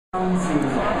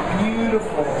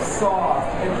Beautiful, soft,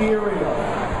 ethereal.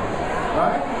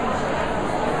 Right?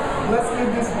 Let's give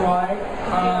this bride,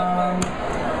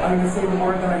 I'm going to say the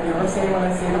word that I never say when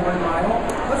I say the word Milo.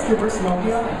 Let's give her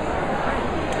smoky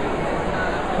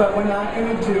eye. But we're not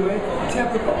going to do it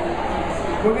typical.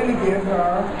 We're going to give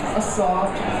her a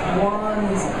soft,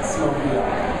 bronze smoky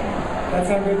eye. That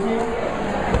sound good to you?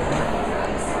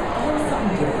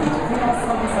 Something different.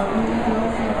 Something,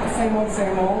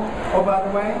 same old. Oh, by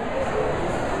the way,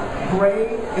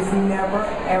 gray is never,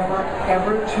 ever,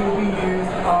 ever to be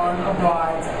used on a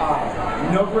bride's eye.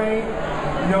 No gray,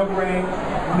 no gray,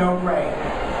 no gray.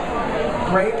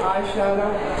 Gray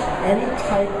eyeshadow, any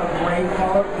type of gray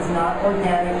color is not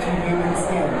organic to human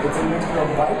skin. It's a mixture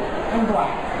of white and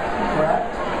black, correct?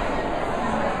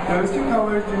 Those two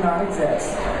colors do not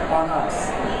exist on us.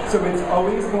 So it's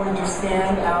always going to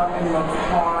stand out and look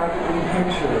hard in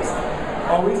pictures.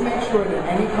 Always make sure that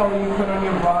any color you put on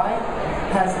your bride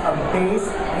has a base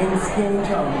in skin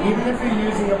tone. Even if you're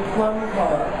using a plum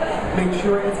color, make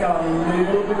sure it's got a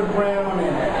little bit of brown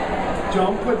in it.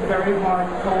 Don't put very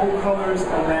hard, cold colors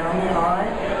around the eye,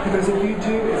 because if you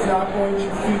do, it's not going to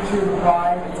feature the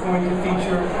bride, it's going to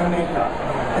feature the makeup.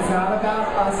 It's not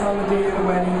about us on the day of the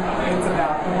wedding, it's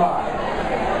about the bride.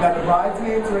 Now the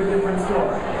bridesmaids are a different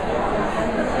story.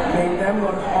 Make them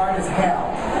look hard as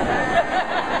hell.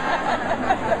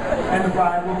 And the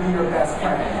bride will be your best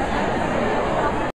friend.